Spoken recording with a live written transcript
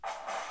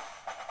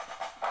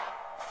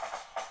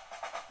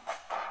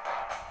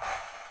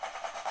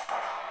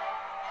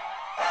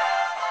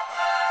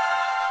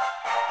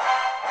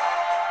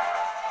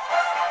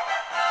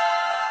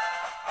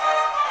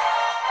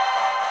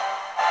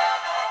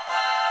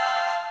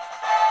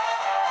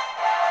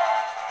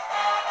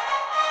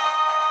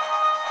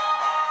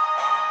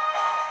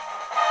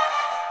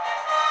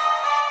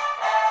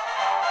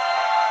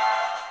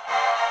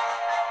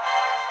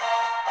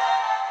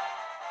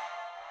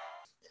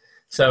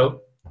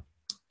So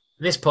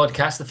this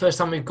podcast, the first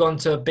time we've gone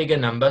to a bigger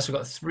number, so we've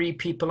got 3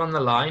 people on the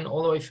line,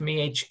 all the way from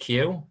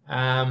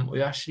EHQ.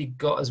 We've actually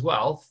got as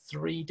well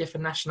 3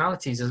 different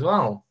nationalities as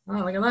well. Oh,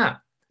 look at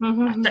that.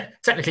 Mm-hmm.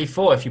 Technically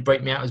 4 if you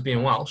break me out as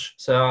being Welsh.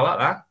 So I like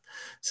that.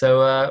 So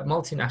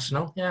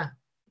multinational, yeah.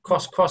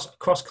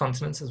 Cross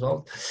continents as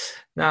well.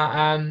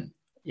 Now,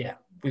 yeah,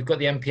 we've got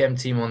the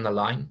MPM team on the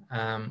line.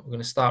 We're going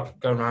to start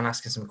going around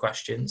asking some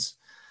questions.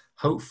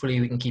 Hopefully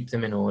we can keep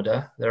them in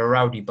order. They're a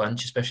rowdy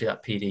bunch, especially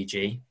that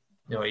PDG.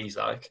 You know what he's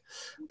like.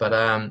 But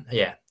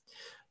yeah,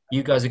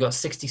 you guys have got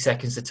 60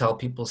 seconds to tell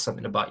people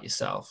something about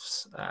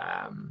yourselves.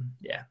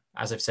 Yeah,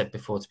 as I've said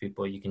before to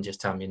people, you can just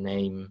tell me your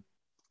name,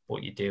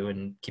 what you do,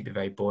 and keep it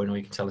very boring, or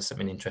you can tell us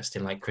something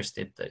interesting like Chris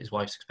did, that his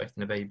wife's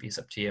expecting a baby. It's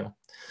up to you.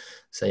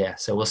 So yeah,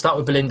 so we'll start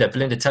with Belinda.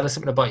 Belinda, tell us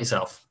something about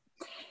yourself.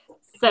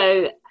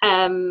 So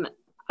I'm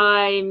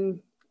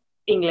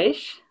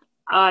English.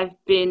 I've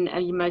been,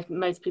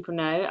 most people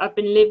know, I've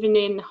been living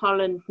in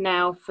Holland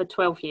now for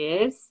 12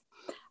 years.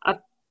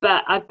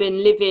 But I've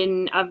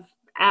been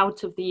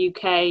out of the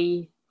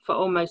UK for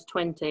almost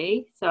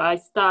 20. So I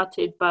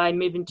started by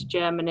moving to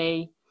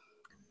Germany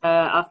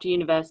after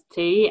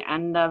university,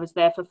 and I was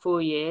there for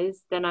 4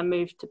 years. Then I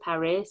moved to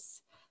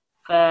Paris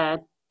for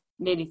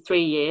nearly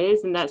 3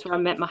 years, and that's where I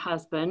met my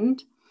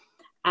husband.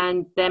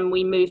 And then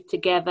we moved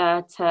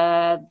together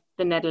to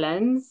the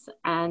Netherlands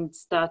and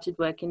started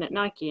working at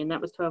Nike, and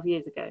that was 12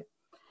 years ago.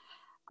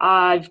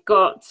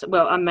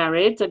 I'm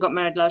married. I got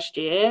married last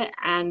year,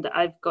 and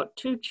I've got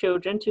 2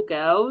 children, 2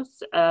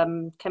 girls,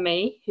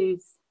 Camille,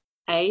 who's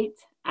 8,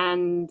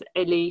 and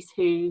Elise,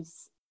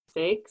 who's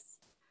 6.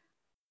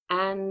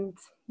 And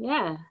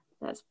yeah,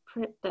 that's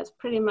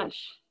pretty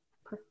much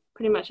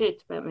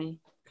it about me.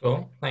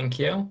 Cool, thank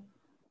you.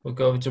 We'll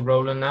go over to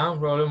Roland now.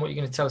 Roland, what are you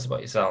going to tell us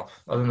about yourself,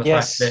 other than the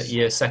Yes. fact that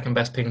you're second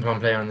best ping pong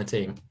player on the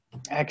team?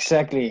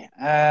 Exactly.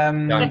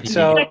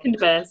 Second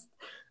best.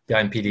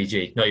 Behind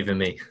PDG, not even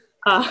me.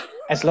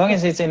 As long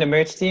as it's in the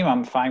merge team,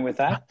 I'm fine with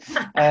that.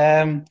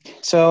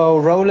 So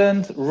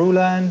Roland,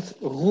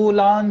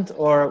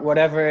 or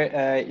whatever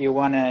you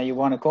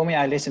wanna call me.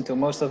 I listen to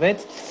most of it.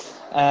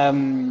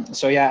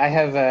 So yeah, I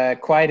have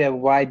quite a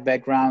wide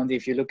background.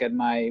 If you look at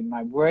my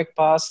work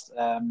past,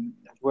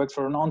 I've worked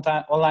for an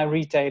online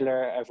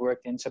retailer. I've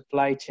worked in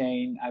supply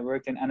chain. I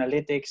worked in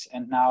analytics,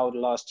 and now the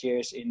last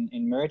years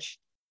in merge.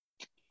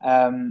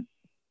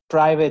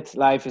 Private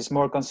life is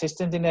more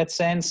consistent in that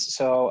sense.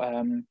 So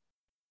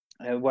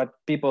what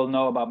people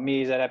know about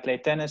me is that I play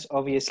tennis,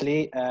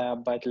 obviously,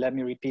 but let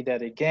me repeat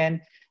that again.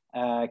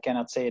 I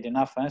cannot say it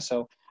enough.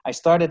 So I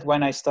started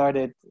when I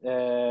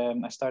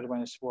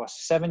was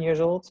 7 years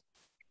old,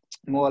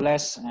 more or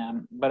less.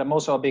 But I'm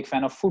also a big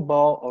fan of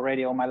football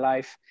already all my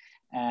life.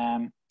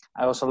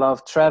 I also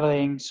love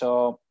traveling,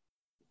 so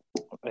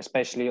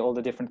especially all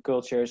the different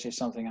cultures is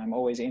something I'm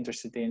always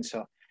interested in.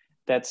 So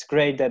that's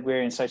great that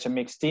we're in such a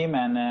mixed team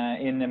and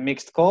in a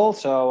mixed call.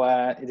 So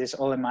it is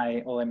all in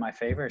my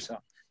favor. So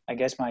I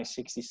guess my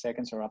 60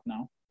 seconds are up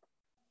now.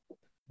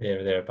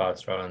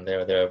 Thereabouts, Roland.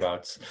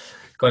 Thereabouts.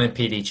 Go on in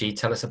PDG.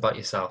 Tell us about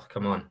yourself.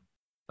 Come on.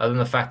 Other than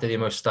the fact that you're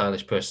the most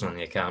stylish person on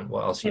the account,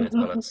 what else are you going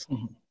to tell us?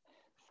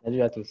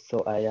 Salut à tous.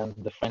 So I am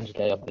the French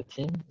guy of the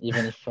team,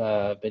 even if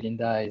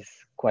Belinda is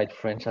quite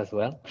French as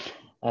well.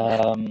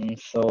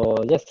 So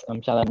yes, I'm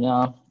Pierre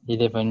Lamien,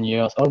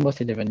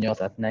 almost 11 years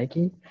at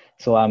Nike.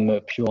 So I'm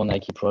a pure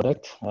Nike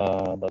product.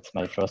 That's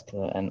my first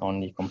and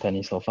only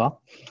company so far.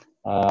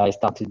 I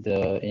started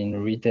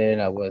in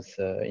retail. I was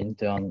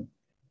intern,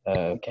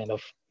 kind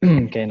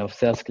of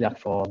sales clerk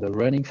for the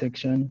running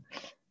section,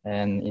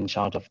 and in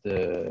charge of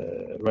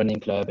the running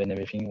club and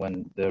everything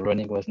when the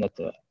running was not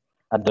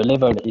at the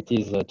level it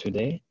is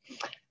today.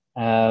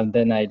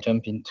 Then I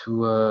jumped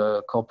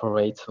into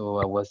corporate. So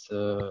I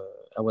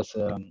was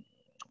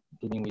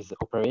dealing with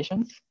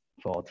operations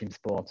for team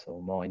sports, so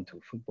more into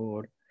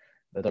football,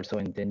 but also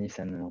in tennis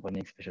and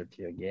running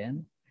specialty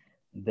again.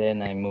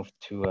 Then I moved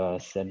to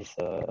sales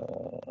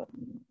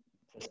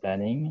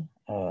planning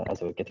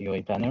as a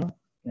category planner,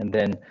 and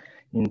then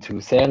into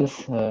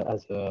sales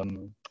as a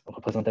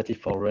representative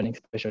for running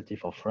specialty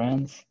for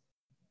France.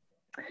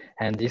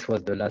 And this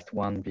was the last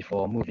one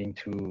before moving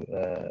to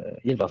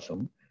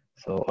Hilversum,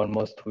 so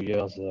almost 2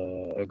 years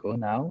ago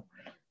now.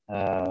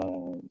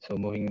 So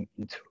moving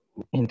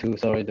into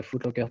the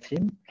Foot Locker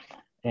team,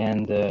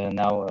 and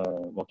now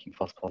working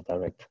for Sport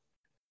Direct,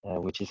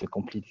 which is a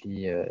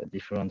completely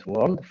different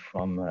world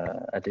from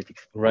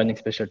athletics, running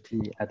specialty,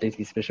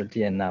 athletic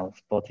specialty, and now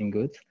sporting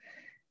goods.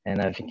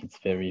 And I think it's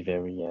very,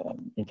 very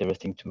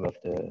interesting to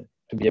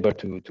be able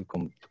to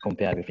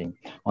compare everything.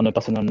 On a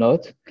personal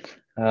note,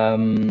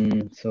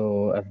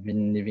 so I've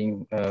been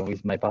living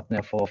with my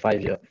partner for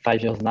 5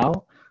 years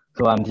now.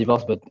 So I'm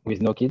divorced but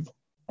with no kids,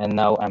 and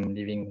now I'm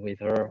living with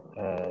her.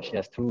 She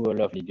has 2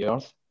 lovely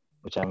girls,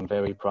 which I'm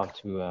very proud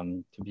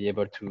to be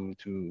able to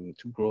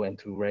grow and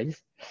to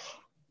raise.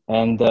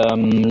 And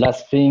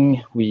last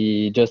thing,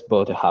 we just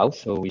bought a house,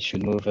 so we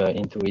should move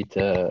into it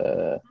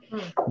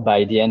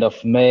by the end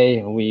of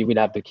May. We will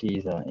have the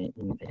keys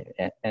in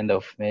end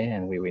of May,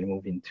 and we will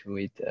move into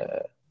it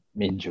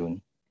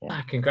mid-June. Yeah.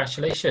 Ah,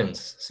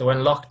 congratulations. So when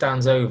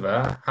lockdown's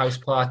over, house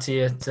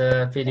party at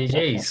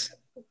PDG's.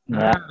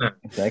 Yeah, Ah.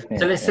 exactly.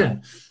 So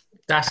listen,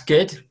 that's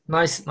good.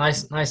 Nice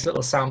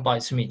little sound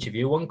bites from each of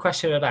you. One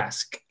question I'd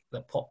ask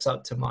that pops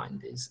up to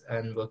mind is,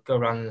 and we'll go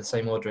around in the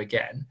same order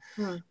again.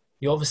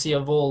 You obviously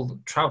have all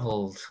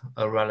travelled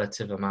a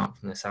relative amount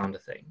from the sound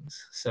of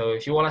things. So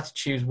if you wanted to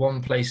choose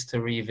one place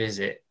to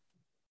revisit,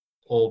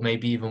 or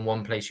maybe even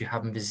one place you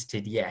haven't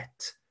visited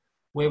yet,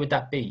 where would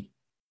that be?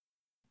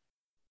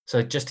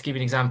 So just to give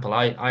you an example,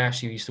 I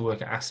actually used to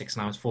work at ASICS,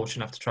 and I was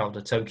fortunate enough to travel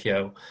to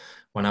Tokyo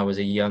when I was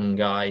a young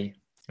guy.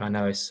 I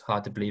know it's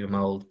hard to believe I'm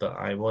old, but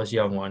I was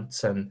young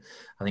once, and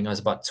I think I was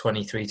about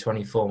 23,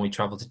 24 when we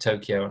traveled to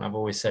Tokyo, and I've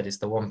always said it's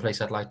the one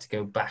place I'd like to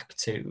go back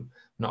to. I'm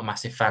not a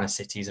massive fan of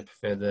cities. I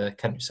prefer the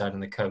countryside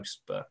and the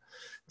coast, but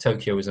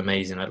Tokyo was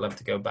amazing. I'd love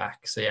to go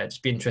back. So yeah,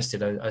 just be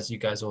interested, as you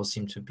guys all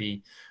seem to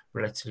be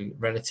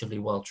relatively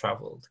well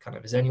traveled. Kind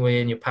of, is there anywhere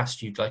in your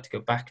past you'd like to go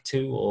back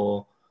to,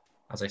 or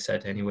as I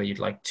said, anywhere you'd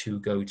like to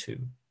go to?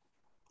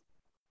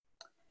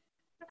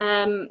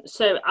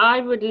 So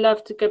I would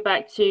love to go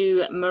back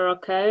to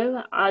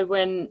Morocco. I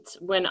went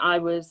when I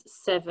was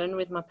 7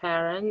 with my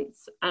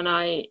parents, and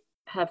I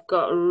have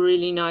got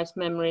really nice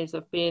memories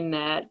of being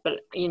there. But,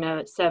 you know,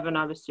 at 7,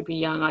 I was super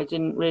young. I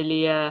didn't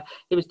really,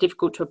 it was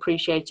difficult to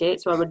appreciate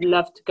it. So I would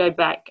love to go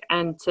back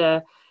and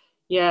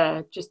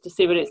just to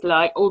see what it's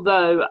like.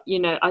 Although, you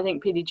know, I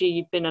think PDG,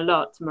 you've been a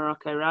lot to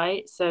Morocco,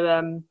 right?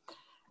 So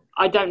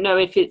I don't know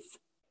if it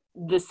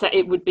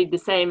would be the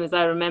same as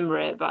I remember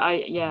it, but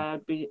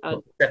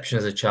perception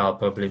as a child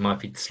probably might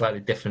be slightly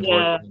different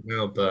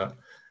now, but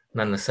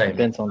none the same.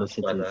 Depends on the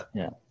cities.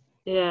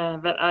 Yeah,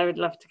 but I would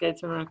love to go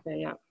to Morocco.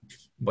 Yeah.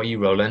 What are you,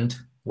 Roland?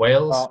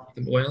 Wales?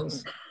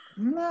 Wales?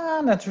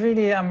 No, not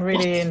really. I'm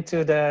really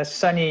into the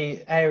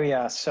sunny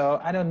area, so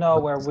I don't know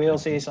where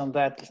Wales is on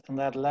that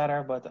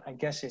ladder, but I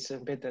guess it's a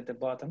bit at the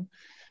bottom.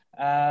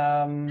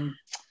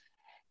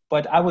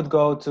 But I would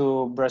go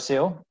to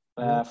Brazil.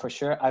 For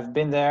sure. I've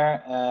been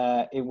there.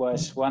 It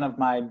was one of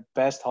my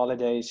best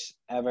holidays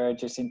ever,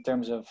 just in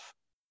terms of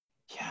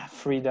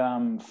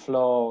freedom,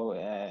 flow.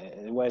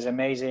 It was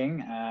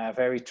amazing.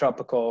 Very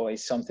tropical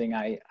is something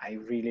I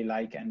really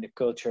like, and the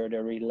culture,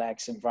 the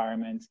relaxed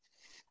environment.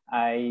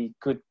 I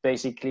could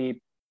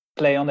basically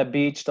play on the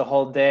beach the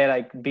whole day,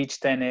 like beach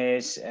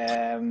tennis,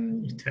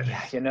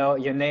 you know,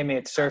 you name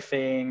it,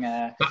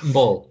 surfing,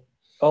 ball,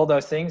 all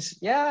those things.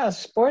 Yeah,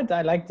 sport.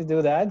 I like to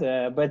do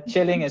that, but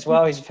chilling as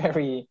well is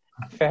very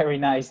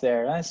nice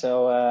there. Huh?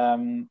 So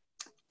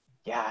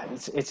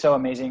it's so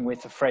amazing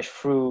with the fresh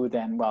fruit,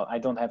 and well, I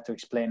don't have to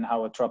explain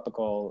how a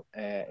tropical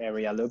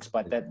area looks,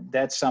 but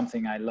that's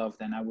something I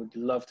loved, and I would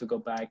love to go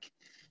back.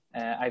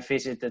 I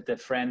visited a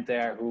friend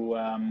there who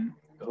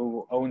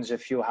owns a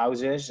few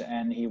houses,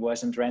 and he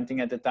wasn't renting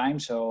at the time,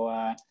 so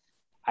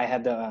I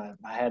had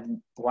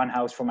one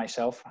house for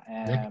myself.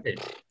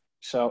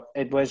 So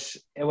it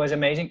was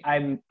amazing.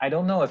 I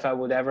don't know if I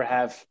would ever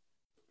have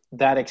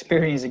that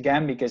experience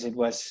again, because it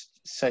was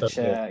such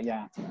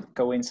a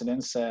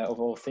coincidence of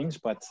all things,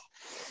 but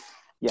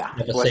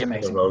it was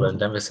amazing. Never, Roland,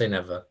 never say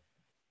never.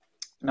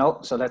 No,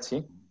 so let's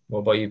see. What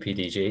about you,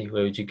 PDG?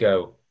 Where would you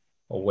go,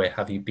 or where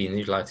have you been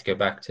you'd like to go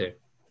back to?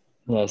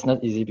 Yeah, it's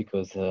not easy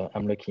because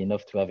I'm lucky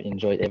enough to have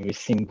enjoyed every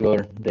single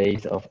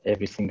days of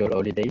every single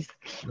holidays.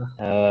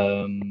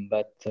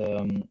 But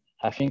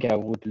I think I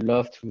would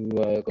love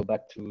to go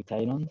back to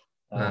Thailand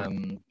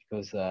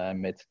because I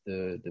met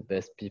the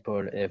best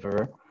people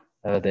ever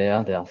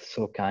there. They are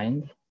so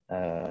kind,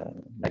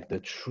 like the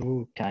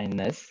true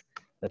kindness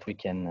that we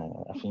can,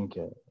 I think,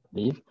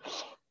 live.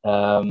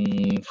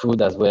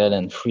 Food as well,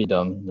 and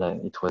freedom.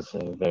 It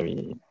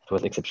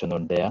was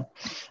exceptional there.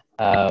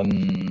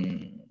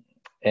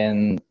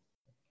 And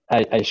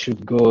I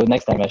should go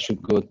next time. I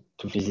should go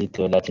to visit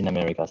Latin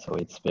America. So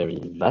it's very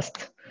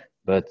vast,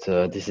 but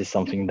this is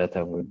something that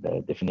I would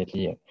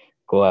definitely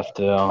go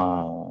after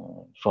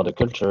for the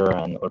culture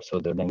and also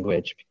the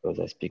language, because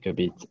I speak a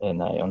bit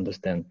and I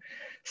understand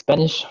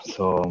Spanish.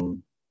 So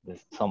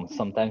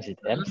sometimes it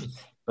helps.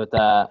 But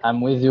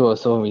I'm with you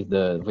also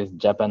with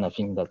Japan. I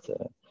think that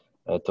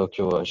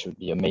Tokyo should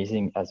be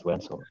amazing as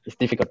well. So it's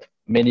difficult.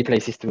 Many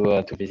places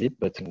to visit,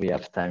 but we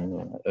have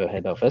time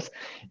ahead of us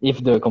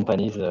if the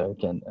companies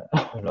can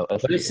allow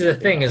us. But this is the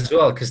thing as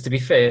well, because to be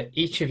fair,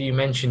 each of you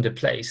mentioned a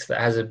place that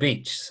has a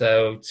beach.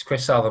 So it's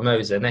Chris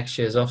Salvamosa, next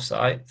year's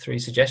offsite. 3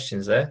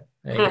 suggestions there.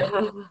 There you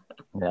go.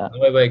 Yeah. The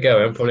way we're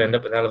going, we'll probably end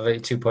up with an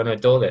Elevator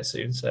 2.0 door there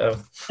soon. So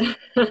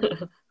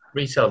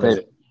retail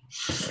visit.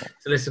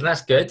 So listen,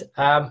 that's good.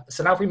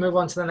 So now if we move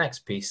on to the next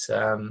piece,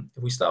 if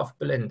we start off with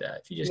Belinda,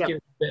 if you just give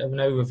a bit of an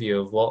overview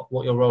of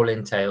what your role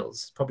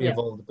entails, probably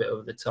evolved a bit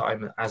over the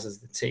time as is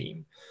the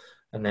team,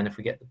 and then if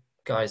we get the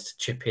guys to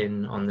chip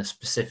in on the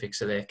specifics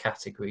of their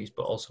categories,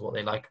 but also what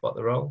they like about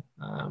the role,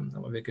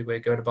 that would be a good way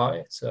of going about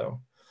it. So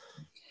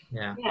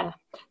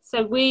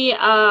so we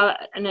are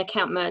an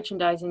account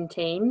merchandising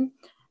team.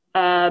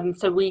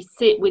 So we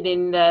sit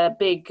within the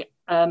big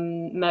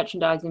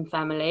merchandising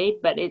family,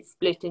 but it's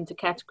split into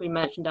category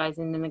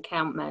merchandising and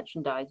account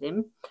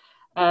merchandising.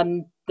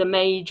 The the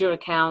major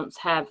accounts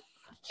have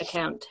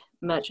account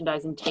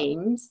merchandising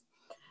teams.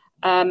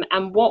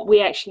 And what we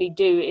actually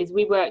do is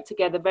we work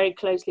together very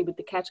closely with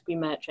the category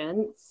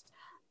merchants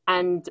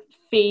and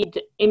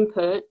feed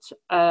input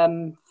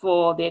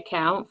for the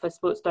account, for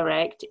Sports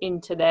Direct,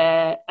 into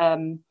their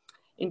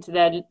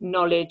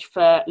knowledge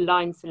for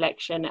line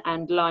selection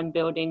and line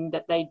building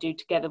that they do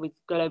together with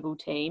the global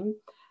team.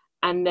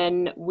 And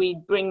then we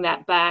bring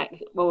that back,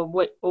 or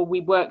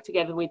we work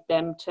together with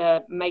them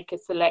to make a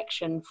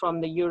selection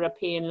from the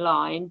European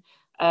line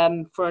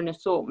for an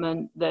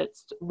assortment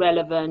that's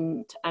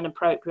relevant and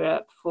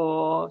appropriate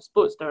for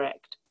Sports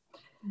Direct.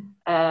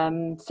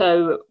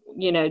 So,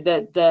 you know,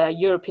 the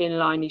European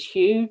line is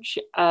huge,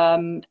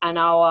 and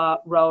our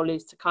role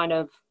is to kind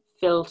of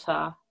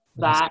filter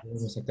that.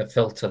 It's like the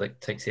filter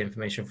that takes the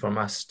information from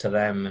us to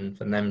them and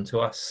from them to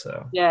us.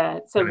 So yeah,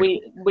 so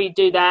we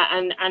do that,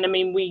 and I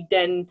mean, we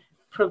then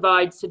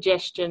provide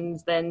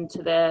suggestions then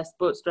to the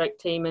Sports Direct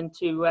team and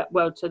to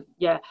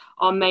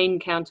our main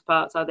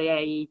counterparts are the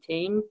AE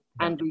team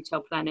and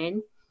retail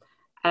planning,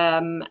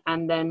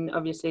 and then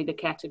obviously the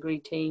category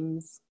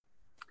teams.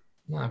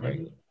 Very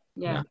good.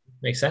 Yeah.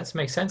 Makes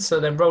sense. So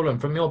then,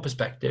 Roland, from your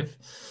perspective,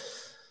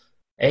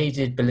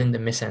 did Belinda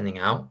miss anything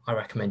out? I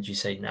recommend you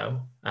say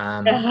no.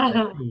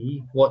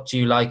 What do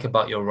you like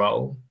about your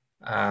role?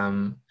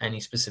 Any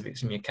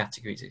specifics from your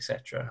categories,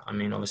 etc.? I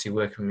mean, obviously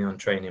working with me on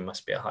training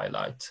must be a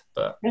highlight,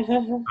 but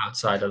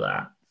outside of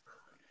that,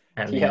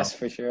 yes,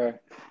 for sure.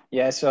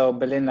 Yeah, so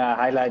Belinda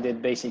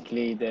highlighted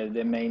basically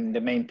the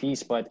main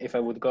piece, but if I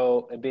would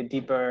go a bit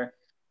deeper,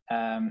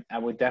 I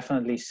would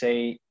definitely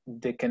say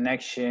the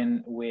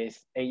connection with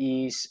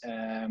AEs,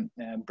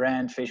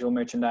 brand, visual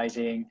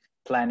merchandising,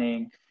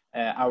 planning,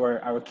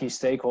 our key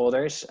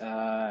stakeholders.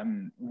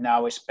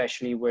 Now,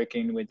 especially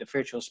working with the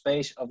virtual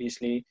space,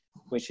 obviously,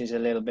 which is a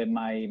little bit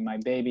my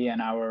baby,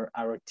 and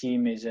our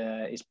team is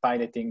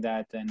piloting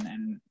that,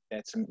 and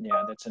that's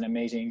an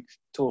amazing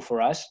tool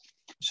for us.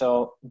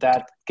 So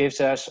that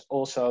gives us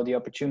also the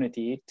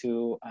opportunity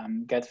to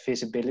get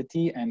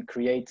visibility and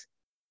create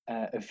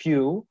a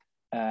view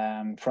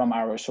from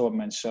our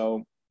assortment.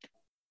 So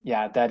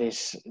yeah, that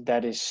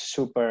is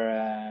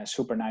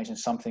super nice, and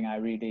something I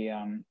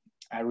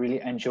really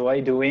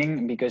enjoy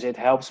doing, because it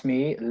helps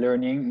me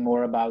learning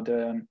more about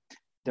the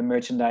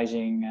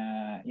merchandising,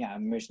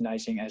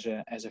 merchandising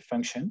as a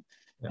function,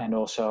 and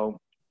also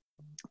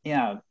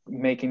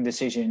making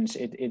decisions.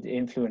 It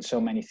influences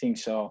so many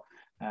things. So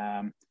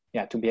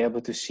to be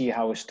able to see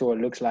how a store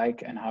looks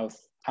like and how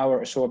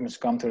our assortments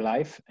come to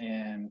life,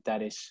 and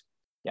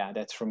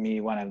that's for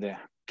me one of the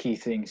key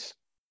things.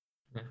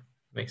 Yeah,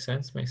 makes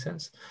sense.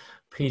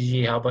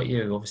 PG, how about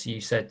you? Obviously,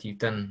 you said you've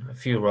done a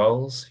few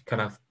roles,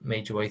 kind of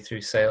made your way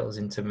through sales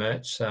into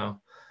merch.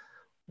 So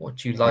what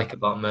do you like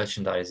about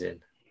merchandising?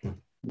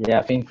 Yeah,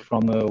 I think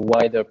from a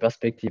wider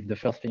perspective, the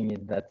first thing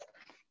is that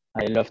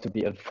I love to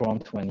be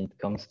upfront when it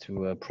comes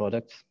to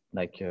products,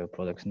 like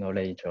product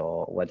knowledge,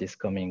 or what is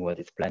coming, what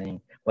is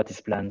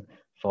planned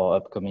for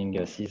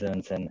upcoming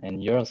seasons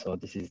and years. So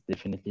this is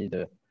definitely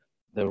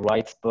the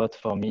right spot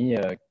for me,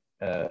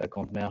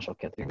 account merch or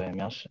category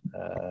merch.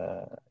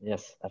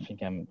 Yes, I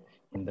think I'm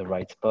in the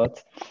right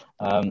spot.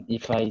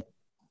 If I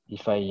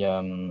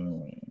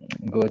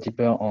go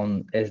deeper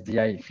on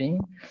SDI thing,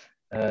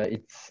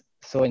 it's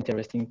so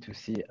interesting to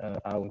see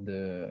how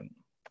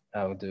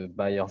the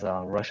buyers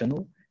are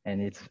rational, and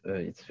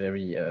it's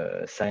very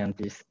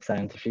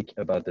scientific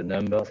about the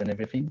numbers and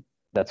everything.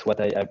 That's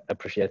what I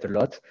appreciate a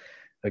lot.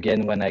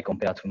 Again, when I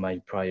compare to my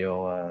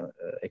prior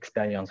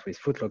experience with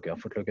Foot Locker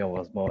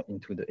was more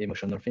into the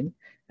emotional thing,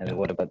 and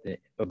what about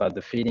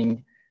the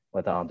feeling,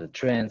 what are the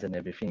trends and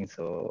everything.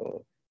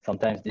 So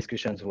sometimes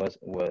discussions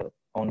were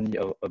only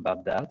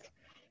about that.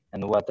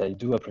 And what I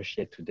do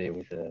appreciate today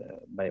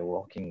by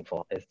working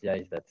for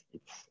SDI is that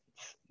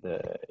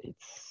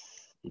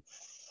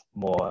it's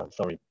more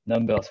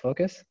numbers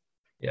focus.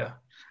 Yeah.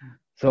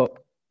 So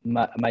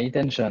my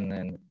intention,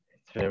 and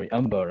it's very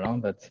humble,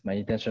 but my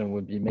intention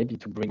would be maybe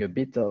to bring a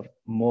bit of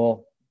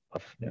more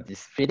of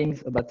these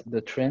feelings about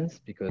the trends,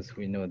 because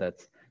we know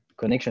that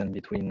connection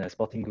between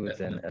sporting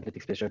goods and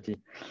athletic specialty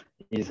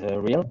is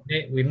real.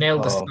 We've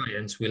nailed the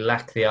science. We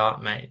lack the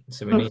art, mate.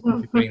 So we need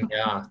to bring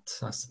the art.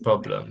 That's the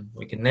problem.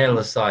 We can nail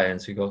the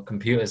science. We've got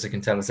computers that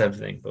can tell us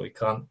everything, but we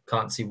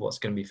can't see what's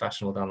going to be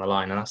fashionable down the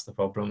line, and that's the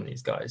problem with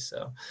these guys.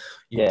 So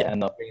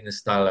bring the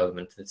style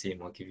element to the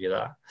team. I'll give you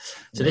that.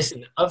 So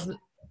listen,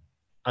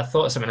 I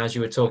thought of something as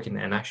you were talking,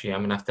 and actually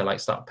I'm going to have to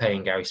start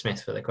paying Gary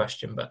Smith for the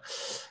question, but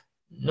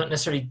not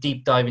necessarily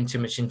deep diving too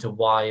much into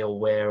why or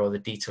where or the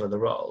detail of the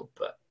role,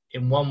 but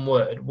in one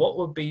word, what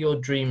would be your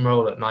dream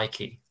role at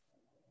Nike?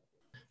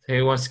 So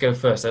who wants to go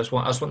first? I just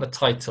want the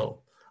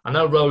title. I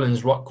know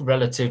Roland's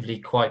relatively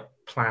quite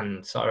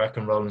planned, so I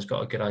reckon Roland's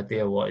got a good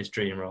idea what his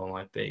dream role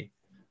might be.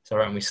 So I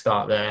reckon we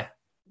start there.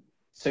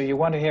 So you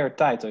want to hear a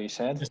title, you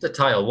said? Just a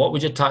title. What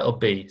would your title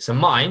be? So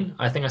mine,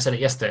 I think I said it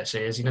yesterday,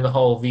 actually, is, the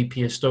whole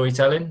VP of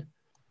storytelling?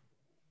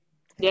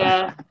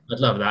 Yeah. I'd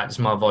love that. Just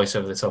my voice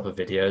over the top of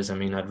videos. I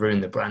mean, I'd ruin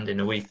the brand in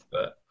a week,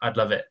 but I'd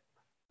love it.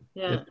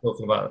 Yeah. Just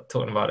talking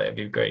about it, it'd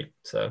be great.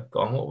 So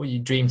go on. What would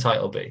your dream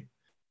title be?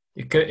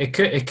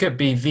 It could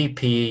be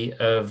VP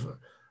of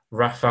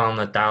Rafael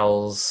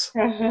Nadal's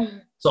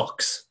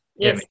socks.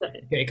 Yeah, Yes.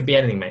 mate. It could be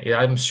anything, mate.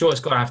 I'm sure it's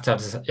gonna have to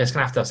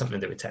have something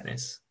to do with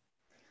tennis.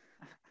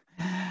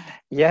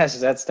 Yes,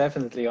 that's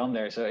definitely on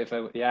there. So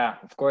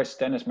of course,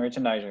 tennis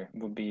merchandiser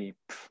would be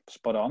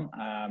spot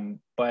on.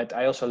 But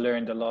I also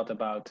learned a lot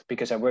about,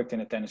 because I worked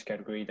in a tennis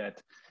category,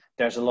 that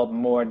there's a lot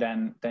more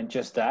than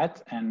just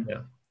that. And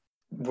Yeah.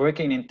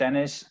 working in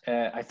tennis,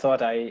 I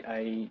thought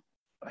I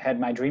had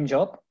my dream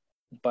job,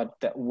 but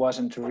that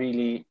wasn't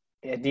really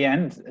at the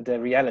end the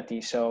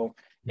reality. So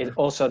it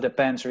also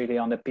depends really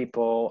on the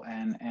people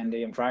and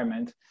the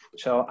environment.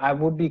 So I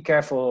would be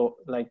careful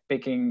like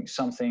picking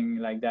something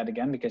like that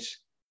again, because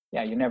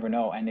you never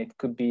know, and it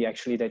could be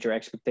actually that your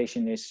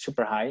expectation is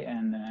super high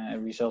and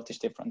result is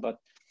different. But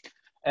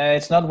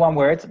it's not one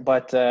word,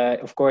 but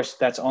of course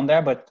that's on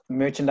there. But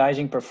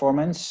merchandising,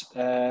 performance,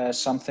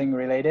 something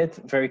related,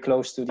 very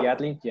close to the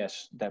athlete,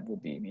 yes, that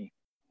would be me.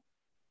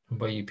 What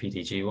about you,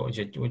 PDG? What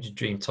would your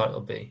dream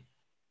title be?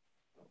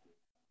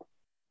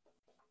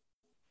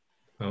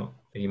 Oh,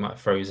 you might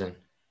have frozen.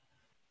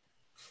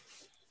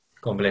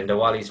 Go on, Belinda.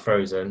 While he's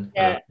frozen,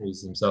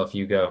 freezes himself,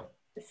 you go.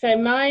 So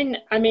mine,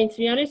 I mean, to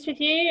be honest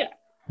with you,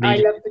 I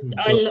love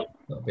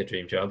That'll be a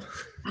dream job.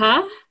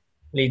 Huh?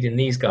 Leading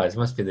these guys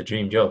must be the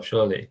dream job,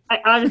 surely.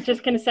 I was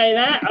just going to say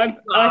that.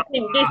 I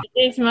think this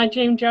is my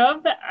dream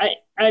job.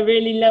 I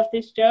really love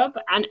this job.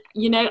 And,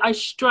 I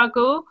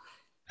struggle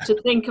to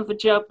think of a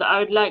job that I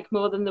would like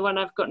more than the one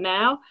I've got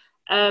now.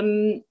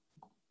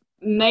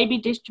 Maybe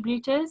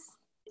distributors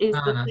is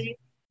the thing.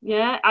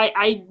 Yeah,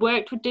 I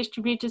worked with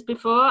distributors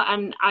before,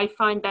 and I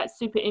find that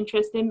super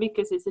interesting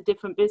because it's a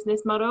different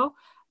business model.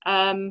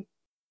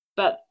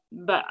 But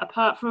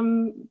apart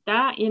from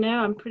that,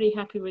 I'm pretty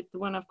happy with the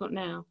one I've got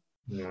now.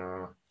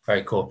 No,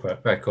 very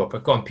corporate, very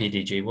corporate. Go on,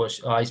 PDG.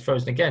 He's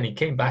frozen again. He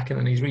came back and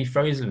then he's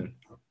refrozen.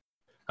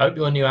 I hope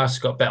your new house has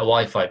got better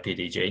Wi-Fi,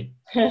 PDG.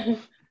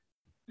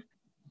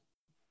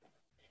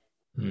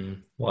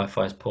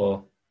 Wi-Fi's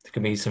poor. There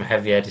could be some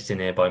heavy editing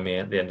here by me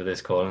at the end of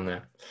this call, isn't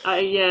there?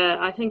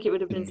 I think it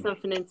would have been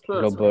something in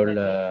sports.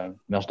 Global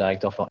merch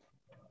director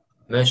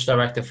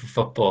for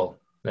football.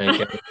 There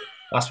you go.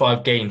 That's what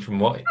I've gained from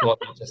what you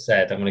just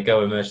said. I'm going to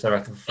go with merch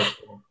director for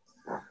football.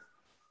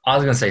 I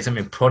was going to say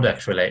something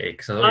product related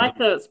because I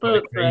thought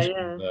sports,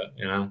 yeah. But,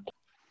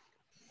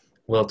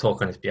 we'll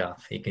talk on his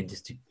behalf. He can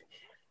just do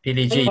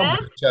PDG.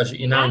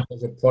 You're now in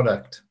charge of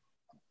product.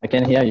 I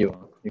can hear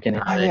you. You can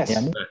hear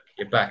me.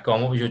 You're back. Go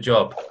on. What was your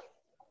job?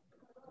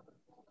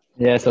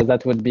 Yeah, so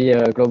that would be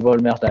a global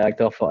merch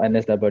director for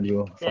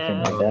NSW, something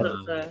like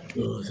that.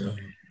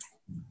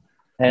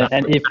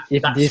 And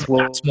if this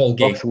works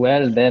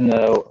well, then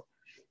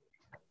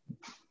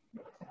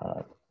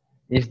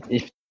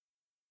if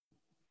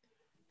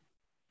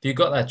you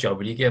got that job,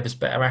 will you give us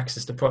better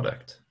access to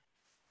product?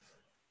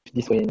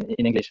 This way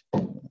in English.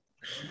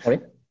 Sorry?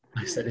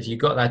 I said, if you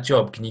got that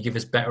job, can you give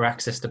us better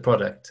access to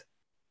product?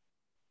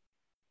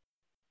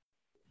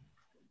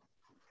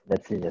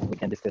 Let's see. Yes, we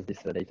can discuss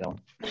this later on.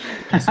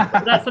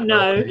 That's a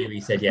no. He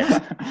said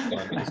yes.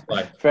 It's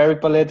fine. Very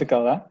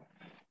political, huh?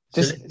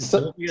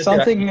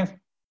 Something.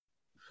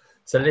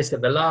 So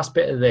listen, the last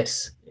bit of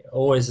this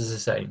always is the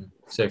same.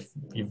 So if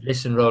you've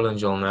listened,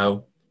 Roland, you'll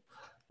know.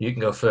 You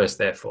can go first,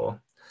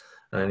 therefore.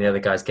 And then the other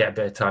guys get a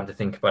bit of time to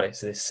think about it.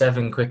 So there's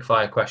 7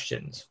 quick-fire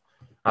questions.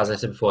 As I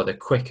said before, the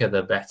quicker,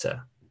 the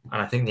better.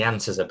 And I think the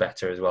answers are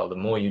better as well. The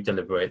more you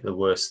deliberate, the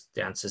worse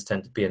the answers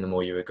tend to be and the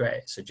more you regret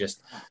it. So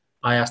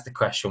I ask the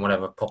question,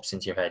 whatever pops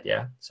into your head,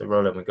 yeah? So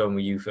Roland, we're going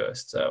with you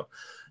first. So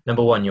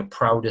number 1, your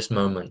proudest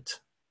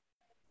moment.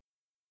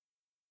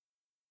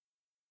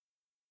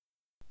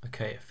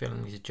 Okay, I feel I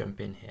need to jump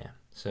in here.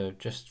 So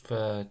just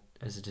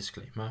as a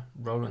disclaimer,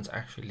 Roland's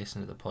actually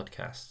listened to the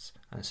podcasts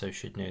and so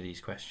should know these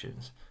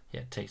questions,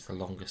 yet takes the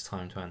longest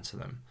time to answer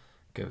them.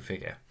 Go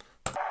figure.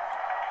 You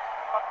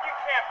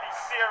can't be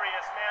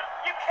serious, man.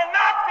 You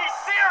cannot be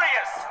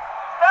serious!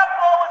 That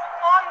ball is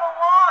on the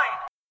line!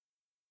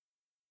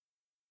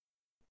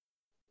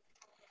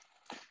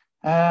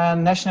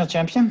 National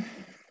champion.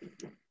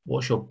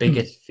 What's your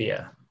biggest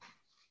fear?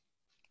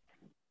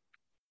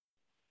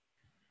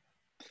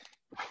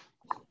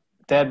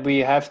 That we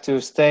have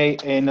to stay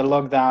in a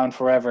lockdown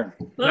forever.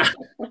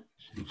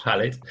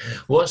 Valid.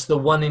 What's the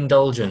one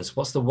indulgence?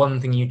 What's the one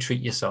thing you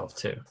treat yourself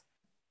to?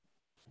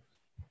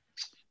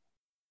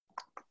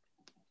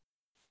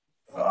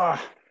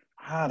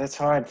 That's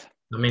hard.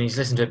 I mean, he's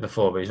listened to it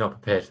before, but he's not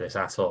prepared for this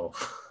at all.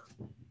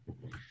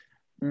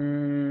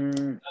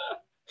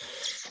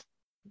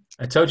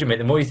 I told you, mate,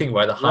 the more you think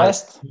about it, the higher.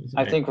 Rest.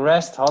 I think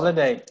rest,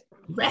 holiday.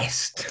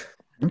 Rest?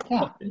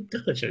 Yeah.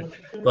 Indulgent.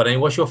 But I mean,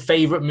 what's your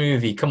favourite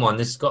movie? Come on,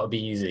 this has got to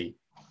be easy.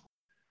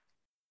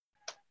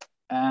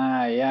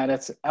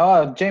 That's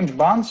James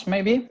Bond,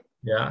 maybe.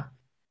 Yeah.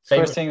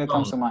 First thing that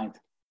comes to mind.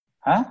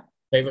 Huh?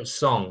 Favorite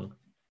song.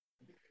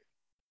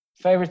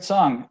 Favorite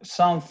song,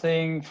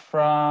 something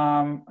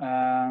from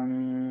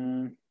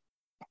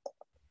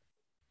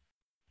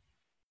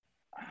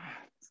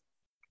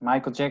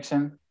Michael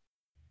Jackson.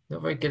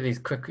 Not very good at these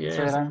quick,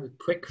 Thriller.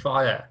 quick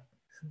fire.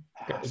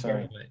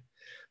 Sorry.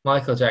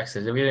 Michael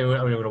Jackson. We don't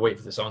want to wait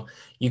for the song.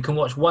 You can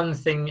watch one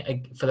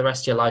thing for the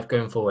rest of your life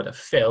going forward: a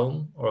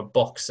film or a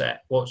box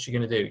set. What you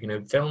going to do? You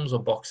know, films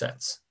or box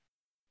sets.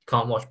 You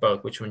can't watch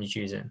both. Which one are you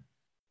choosing?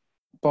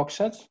 Box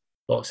sets.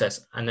 Box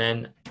sets. And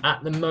then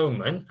at the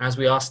moment, as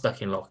we are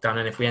stuck in lockdown,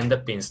 and if we end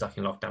up being stuck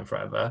in lockdown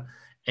forever,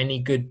 any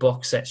good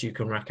box sets you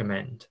can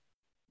recommend?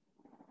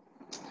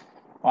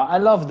 Well, I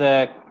love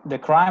the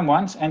crime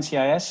ones,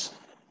 NCIS.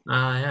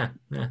 Yeah.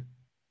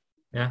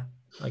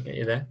 I get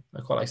you there.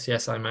 I quite like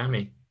CSI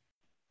Miami.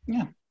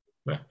 Yeah.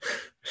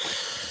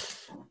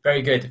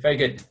 Very good. Very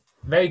good.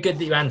 Very good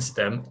that you answered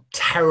them.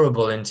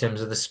 Terrible in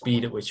terms of the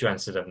speed at which you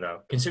answered them,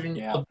 though.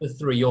 Considering of the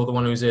three, you're the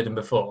one who's heard them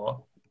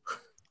before.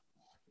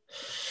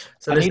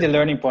 So I need a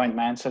learning point,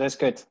 man. So that's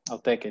good. I'll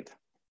take it.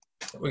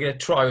 We're going to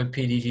try with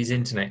PDG's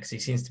internet because he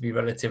seems to be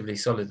relatively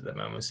solid at the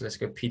moment. So let's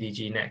go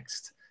PDG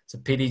next. So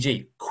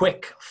PDG,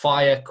 quick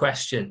fire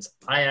questions.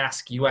 I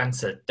ask, you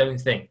answer. Don't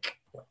think.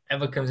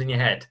 Whatever comes in your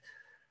head.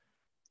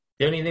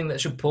 The only thing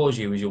that should pause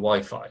you is your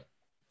Wi-Fi.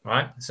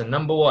 Right? So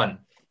number one,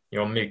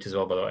 you're on mute as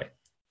well, by the way.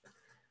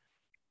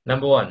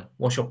 Number one,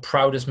 what's your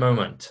proudest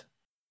moment?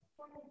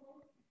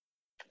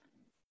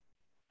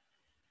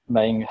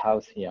 Buying a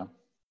house here.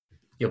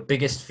 Your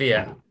biggest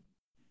fear?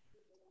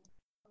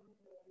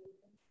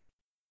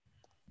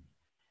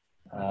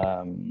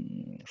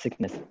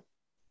 Sickness.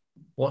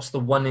 What's the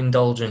one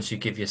indulgence you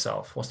give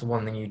yourself? What's the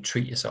one thing you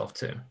treat yourself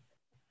to?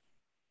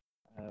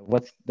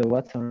 What's the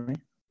what, sorry?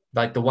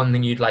 Like the one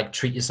thing you'd like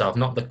treat yourself,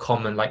 not the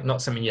common, like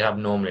not something you have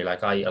normally.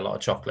 Like I eat a lot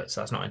of chocolates,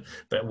 that's not it.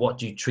 But what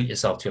do you treat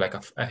yourself to? Like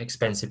an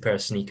expensive pair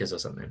of sneakers or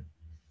something?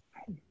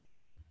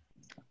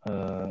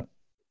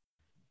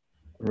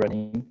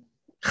 Running.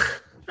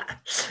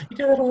 You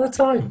do that all the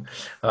time.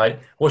 All right.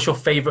 What's your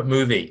favorite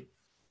movie?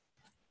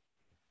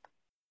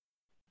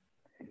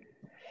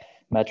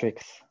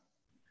 Matrix.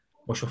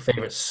 What's your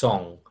favorite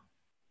song?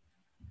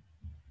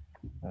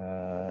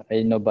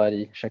 Ain't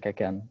Nobody, Shaka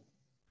Khan.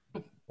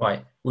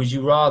 Right. Would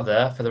you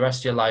rather, for the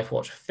rest of your life,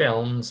 watch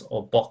films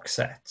or box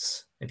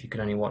sets if you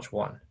could only watch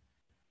one?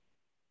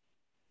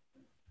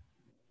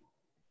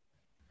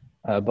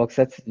 Box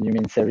sets, you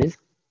mean series?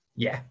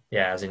 Yeah,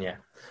 as in yeah.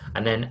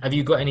 And then have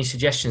you got any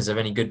suggestions of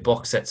any good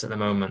box sets at the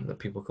moment that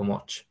people can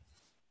watch?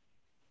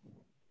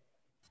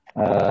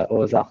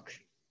 Ozarks.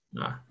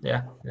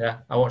 Yeah.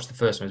 I watched the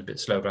first one, it was a bit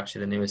slow, but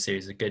actually the newer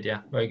series are good, yeah.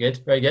 Very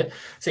good.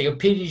 So your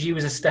PDG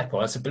was a step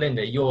on. So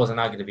Belinda, yours are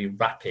now going to be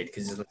rapid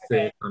because it's the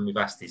third time we've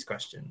asked these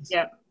questions.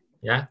 Yeah.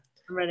 Yeah?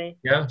 I'm ready.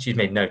 Yeah? She's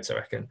made notes, I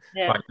reckon.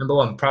 Yeah. Right, number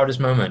one, proudest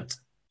moment.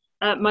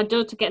 My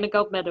daughter getting a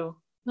gold medal.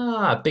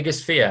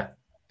 Biggest fear.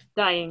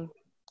 Dying.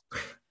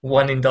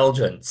 One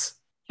indulgence.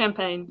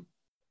 Champagne.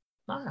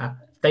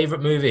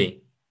 Favorite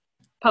movie.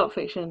 Pulp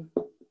Fiction.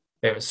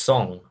 Favorite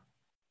song.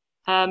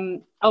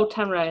 Old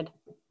Town Road.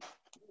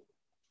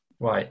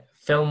 Right.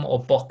 Film or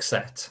box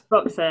set?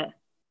 Box set.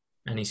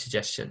 Any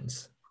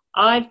suggestions?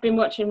 I've been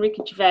watching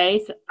Ricky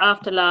Gervais,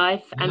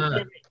 Afterlife,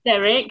 and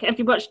Derek. Have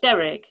you watched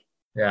Derek?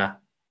 Yeah.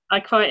 I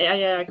quite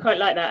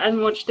like that. I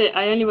haven't watched it.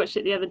 I only watched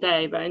it the other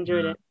day, but I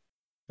enjoyed it.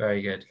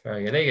 Very good. There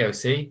you go.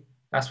 See,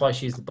 that's why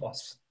she's the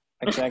boss.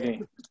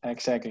 Exactly.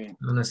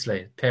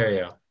 Honestly,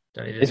 Perio.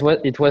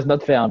 It was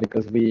not fair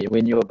because we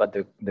knew about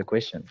the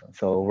questions.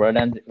 So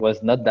Roland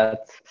was not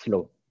that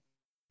slow.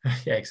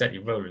 Yeah, exactly.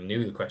 Roland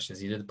knew the questions.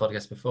 He did the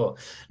podcast before.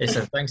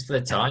 Listen, thanks for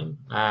the time.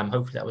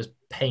 Hopefully that was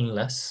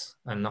painless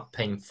and not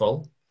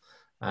painful.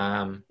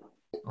 I'll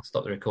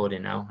stop the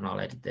recording now and I'll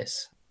edit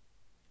this.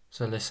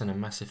 So listen, a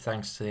massive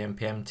thanks to the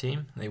MPM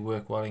team. They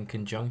work well in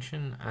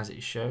conjunction, as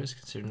it shows,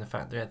 considering the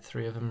fact they had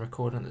 3 of them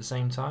recording at the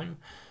same time.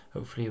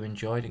 Hopefully you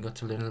enjoyed and got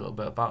to learn a little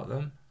bit about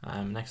them.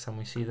 Next time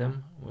we see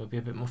them, we'll be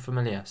a bit more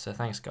familiar. So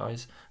thanks,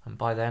 guys. And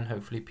by then,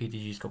 hopefully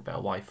PDG's got better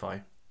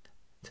Wi-Fi.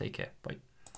 Take care. Bye.